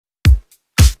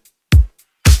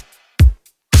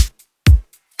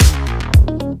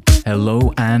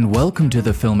Hello and welcome to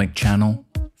the Filmic channel.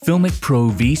 Filmic Pro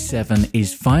V7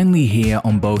 is finally here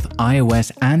on both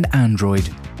iOS and Android,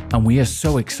 and we are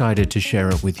so excited to share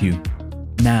it with you.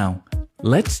 Now,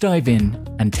 let's dive in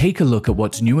and take a look at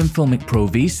what's new in Filmic Pro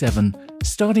V7,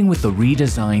 starting with the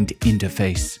redesigned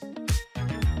interface.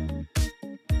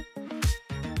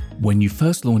 When you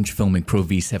first launch Filmic Pro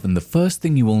V7, the first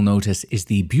thing you will notice is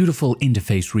the beautiful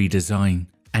interface redesign,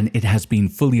 and it has been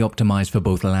fully optimized for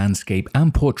both landscape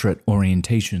and portrait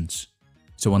orientations.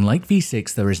 So unlike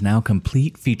V6, there is now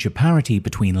complete feature parity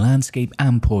between landscape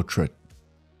and portrait.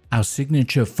 Our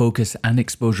signature focus and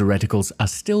exposure reticles are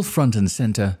still front and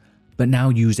center, but now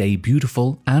use a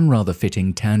beautiful and rather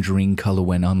fitting tangerine color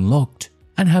when unlocked,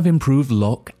 and have improved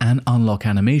lock and unlock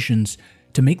animations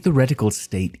to make the reticle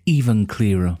state even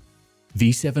clearer.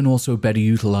 V7 also better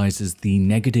utilizes the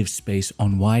negative space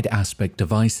on wide aspect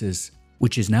devices,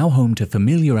 which is now home to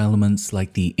familiar elements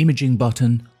like the imaging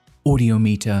button, audio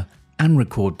meter, and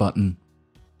record button,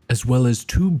 as well as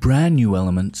two brand new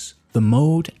elements, the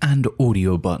mode and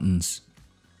audio buttons.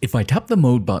 If I tap the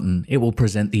mode button, it will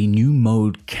present the new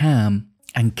mode QAM,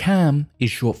 and QAM is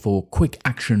short for Quick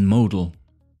Action Modal.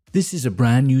 This is a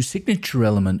brand new signature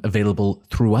element available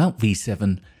throughout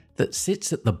V7 that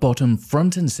sits at the bottom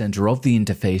front and center of the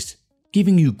interface,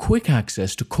 giving you quick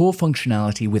access to core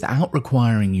functionality without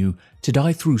requiring you to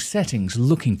dive through settings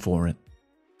looking for it.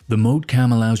 The mode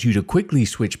cam allows you to quickly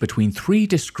switch between three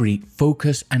discrete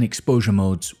focus and exposure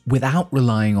modes without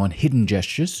relying on hidden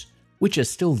gestures, which are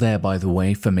still there by the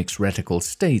way for mixed reticle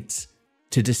states.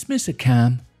 To dismiss a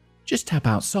cam, just tap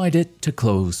outside it to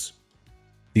close.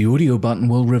 The audio button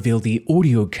will reveal the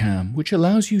audio cam, which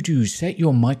allows you to set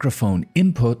your microphone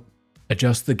input,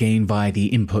 adjust the gain via the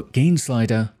input gain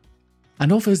slider,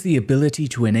 and offers the ability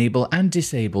to enable and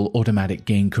disable automatic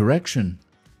gain correction.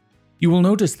 You will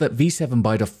notice that V7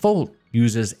 by default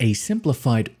uses a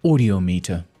simplified audio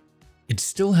meter. It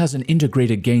still has an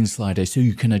integrated gain slider so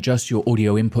you can adjust your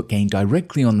audio input gain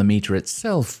directly on the meter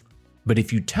itself, but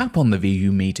if you tap on the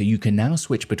VU meter, you can now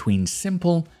switch between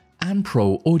simple and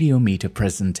pro audio meter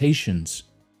presentations.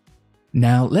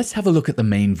 Now let's have a look at the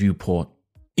main viewport.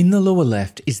 In the lower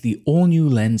left is the all-new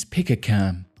lens picker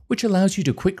cam, which allows you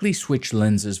to quickly switch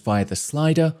lenses via the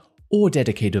slider or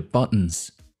dedicated buttons.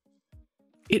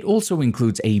 It also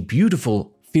includes a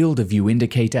beautiful field of view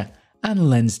indicator and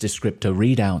lens descriptor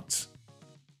readouts.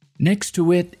 Next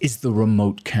to it is the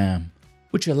remote cam,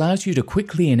 which allows you to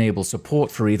quickly enable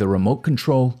support for either remote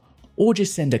control or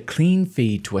just send a clean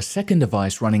feed to a second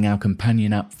device running our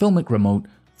companion app Filmic Remote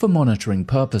for monitoring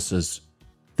purposes.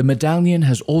 The medallion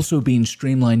has also been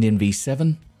streamlined in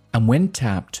V7, and when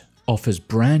tapped, offers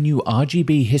brand new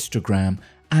RGB histogram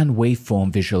and waveform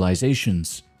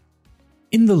visualizations.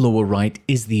 In the lower right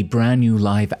is the brand new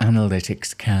live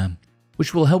analytics cam,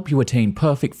 which will help you attain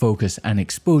perfect focus and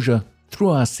exposure through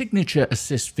our signature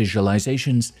assist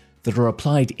visualizations that are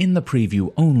applied in the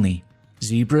preview only.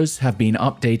 Zebras have been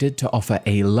updated to offer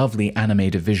a lovely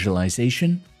animated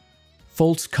visualization.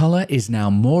 False color is now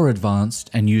more advanced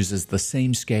and uses the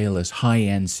same scale as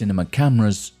high-end cinema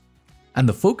cameras. And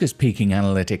the focus peaking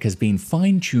analytic has been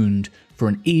fine-tuned for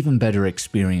an even better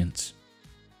experience.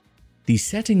 The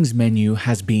settings menu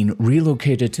has been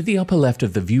relocated to the upper left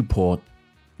of the viewport,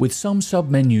 with some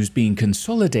sub-menus being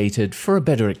consolidated for a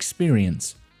better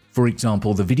experience. For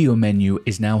example, the video menu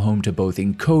is now home to both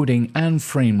encoding and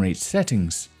frame rate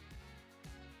settings.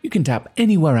 You can tap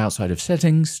anywhere outside of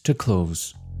settings to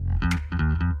close.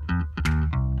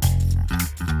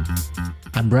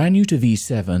 And brand new to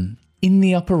V7, in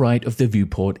the upper right of the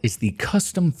viewport is the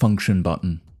Custom Function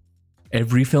button.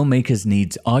 Every filmmaker's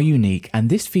needs are unique, and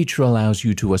this feature allows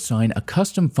you to assign a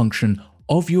custom function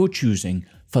of your choosing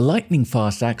for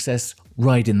lightning-fast access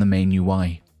right in the main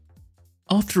UI.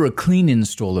 After a clean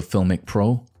install of Filmic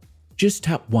Pro, just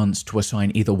tap once to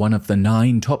assign either one of the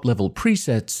 9 top-level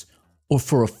presets, or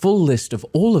for a full list of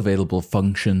all available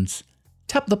functions,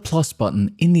 tap the plus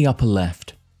button in the upper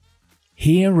left.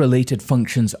 Here, related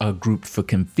functions are grouped for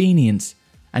convenience,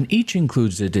 and each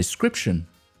includes a description.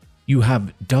 You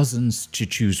have dozens to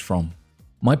choose from.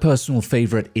 My personal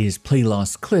favorite is Play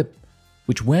Last Clip,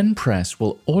 which when pressed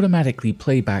will automatically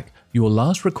play back your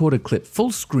last recorded clip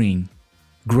full screen.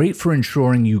 Great for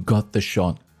ensuring you got the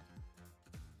shot.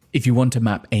 If you want to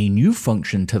map a new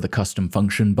function to the Custom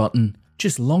Function button,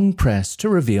 just long press to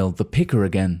reveal the picker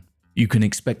again. You can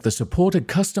expect the supported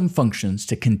custom functions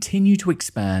to continue to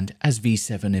expand as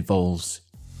V7 evolves.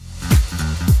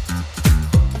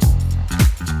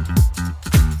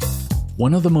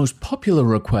 One of the most popular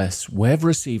requests we've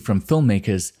received from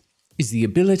filmmakers is the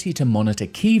ability to monitor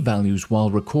key values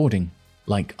while recording,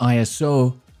 like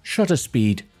ISO, shutter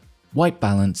speed, white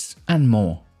balance, and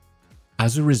more.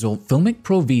 As a result, Filmic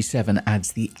Pro V7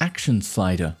 adds the Action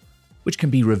slider, which can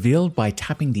be revealed by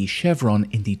tapping the chevron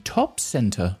in the top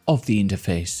center of the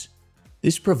interface.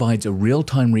 This provides a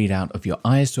real-time readout of your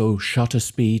ISO, shutter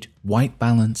speed, white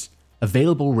balance,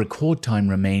 available record time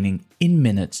remaining in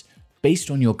minutes based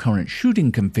on your current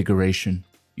shooting configuration,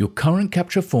 your current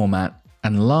capture format,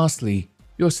 and lastly,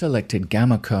 your selected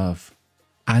gamma curve.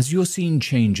 As your scene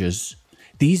changes,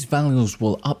 these values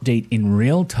will update in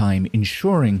real time,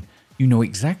 ensuring you know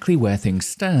exactly where things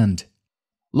stand.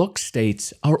 Lock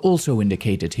states are also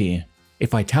indicated here.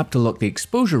 If I tap to lock the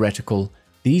exposure reticle,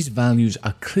 these values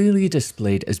are clearly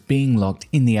displayed as being locked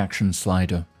in the Action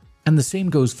slider, and the same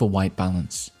goes for white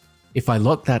balance. If I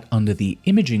lock that under the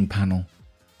imaging panel,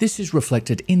 this is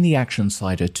reflected in the Action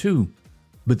slider too.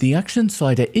 But the Action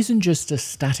slider isn't just a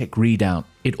static readout,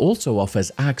 it also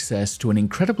offers access to an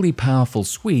incredibly powerful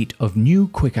suite of new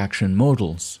quick action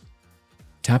modals.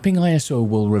 Tapping ISO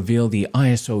will reveal the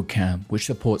ISO cam, which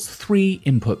supports 3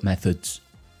 input methods.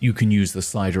 You can use the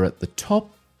slider at the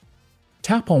top,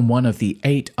 tap on one of the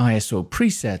 8 ISO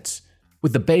presets,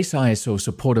 with the base ISO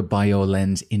supported by your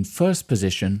lens in first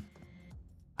position,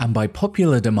 and by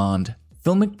popular demand,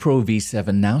 Filmic Pro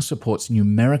V7 now supports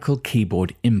numerical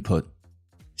keyboard input.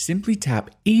 Simply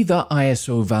tap either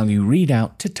ISO value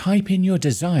readout to type in your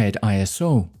desired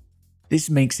ISO. This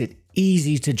makes it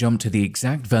easy to jump to the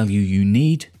exact value you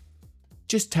need.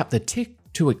 Just tap the tick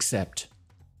to accept.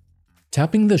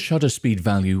 Tapping the shutter speed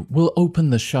value will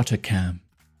open the shutter cam.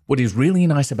 What is really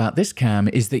nice about this cam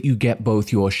is that you get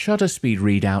both your shutter speed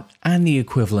readout and the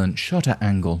equivalent shutter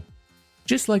angle.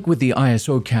 Just like with the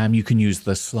ISO cam, you can use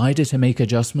the slider to make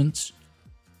adjustments,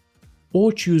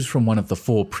 or choose from one of the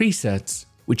 4 presets,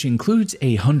 which includes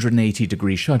a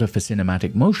 180-degree shutter for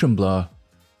cinematic motion blur,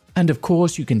 and of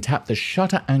course you can tap the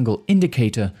shutter angle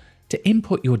indicator to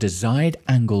input your desired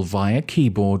angle via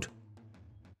keyboard,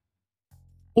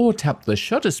 or tap the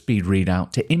shutter speed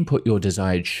readout to input your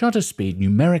desired shutter speed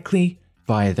numerically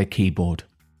via the keyboard.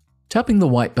 Tapping the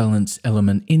white balance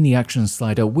element in the Action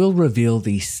slider will reveal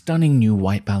the stunning new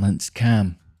white balance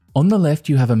cam. On the left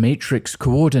you have a matrix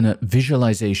coordinate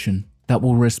visualization that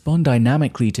will respond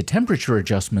dynamically to temperature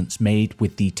adjustments made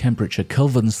with the temperature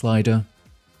Kelvin slider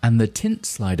and the tint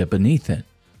slider beneath it.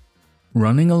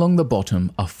 Running along the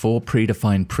bottom are 4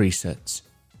 predefined presets,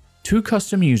 2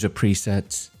 custom user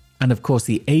presets, and of course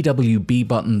the AWB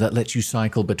button that lets you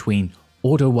cycle between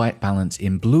auto white balance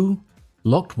in blue,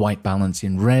 locked white balance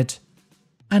in red,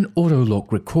 and auto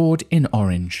lock record in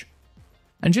orange.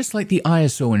 And just like the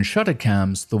ISO and shutter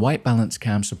cams, the white balance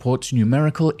cam supports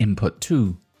numerical input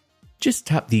too. Just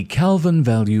tap the Kelvin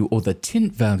value or the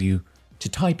tint value to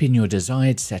type in your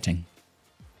desired setting.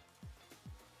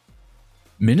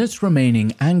 Minutes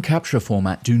remaining and capture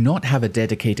format do not have a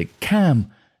dedicated cam,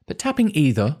 but tapping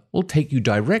either will take you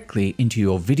directly into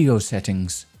your video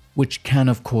settings, which can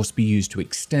of course be used to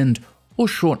extend or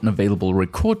shorten available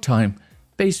record time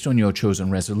based on your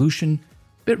chosen resolution,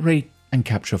 bitrate, and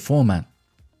capture format.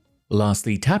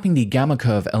 Lastly, tapping the gamma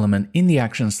curve element in the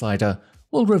Action slider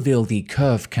will reveal the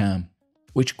curve cam,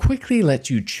 which quickly lets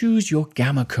you choose your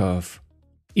gamma curve.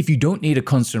 If you don't need a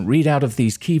constant readout of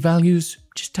these key values,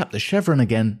 just tap the chevron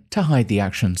again to hide the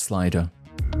Action slider.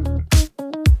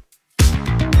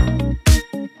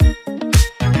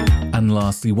 And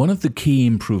lastly, one of the key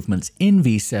improvements in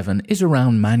V7 is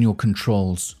around manual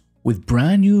controls, with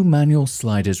brand new manual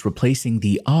sliders replacing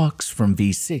the arcs from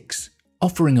V6,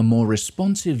 offering a more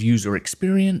responsive user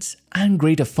experience and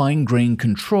greater fine-grained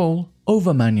control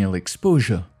over manual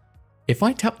exposure. If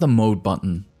I tap the Mode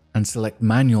button and select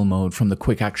Manual Mode from the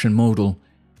Quick Action modal,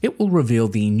 it will reveal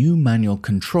the new manual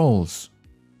controls.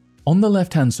 On the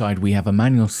left-hand side, we have a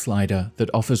manual slider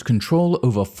that offers control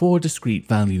over 4 discrete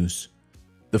values.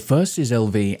 The first is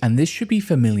LV, and this should be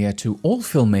familiar to all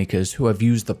filmmakers who have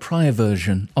used the prior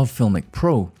version of Filmic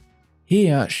Pro.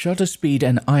 Here, shutter speed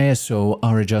and ISO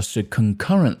are adjusted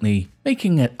concurrently,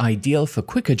 making it ideal for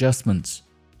quick adjustments.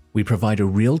 We provide a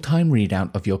real-time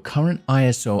readout of your current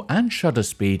ISO and shutter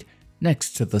speed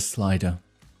next to the slider.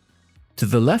 To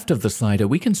the left of the slider,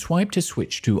 we can swipe to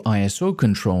switch to ISO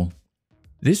control.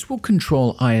 This will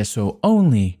control ISO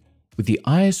only, with the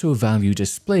ISO value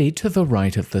displayed to the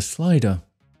right of the slider.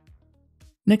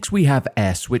 Next we have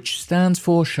S, which stands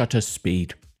for shutter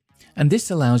speed, and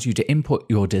this allows you to input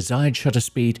your desired shutter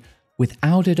speed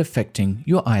without it affecting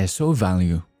your ISO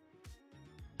value.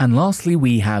 And lastly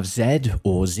we have Z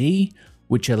or Z,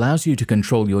 which allows you to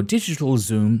control your digital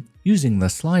zoom using the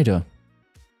slider.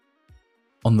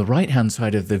 On the right hand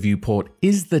side of the viewport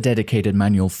is the dedicated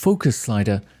manual focus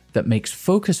slider that makes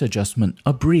focus adjustment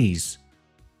a breeze.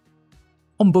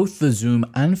 On both the zoom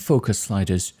and focus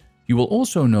sliders, you will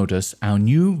also notice our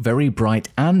new very bright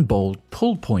and bold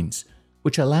pull points,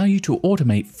 which allow you to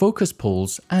automate focus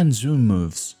pulls and zoom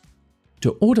moves.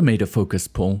 To automate a focus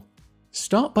pull,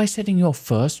 start by setting your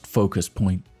first focus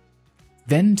point.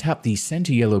 Then tap the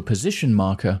center yellow position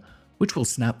marker, which will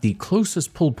snap the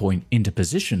closest pull point into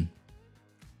position.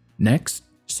 Next,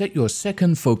 set your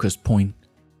second focus point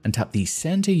and tap the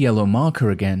center yellow marker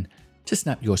again to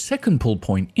snap your second pull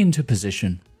point into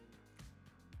position.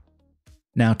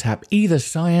 Now tap either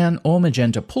cyan or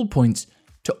magenta pull points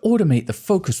to automate the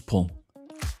focus pull.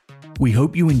 We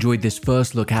hope you enjoyed this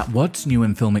first look at what's new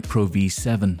in Filmic Pro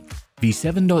V7.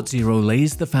 V7.0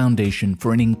 lays the foundation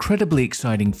for an incredibly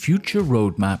exciting future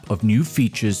roadmap of new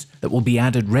features that will be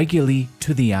added regularly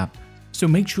to the app, so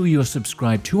make sure you're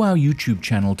subscribed to our YouTube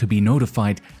channel to be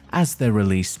notified as they're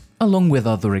released, along with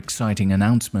other exciting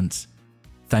announcements.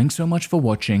 Thanks so much for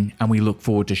watching, and we look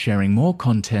forward to sharing more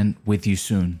content with you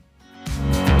soon.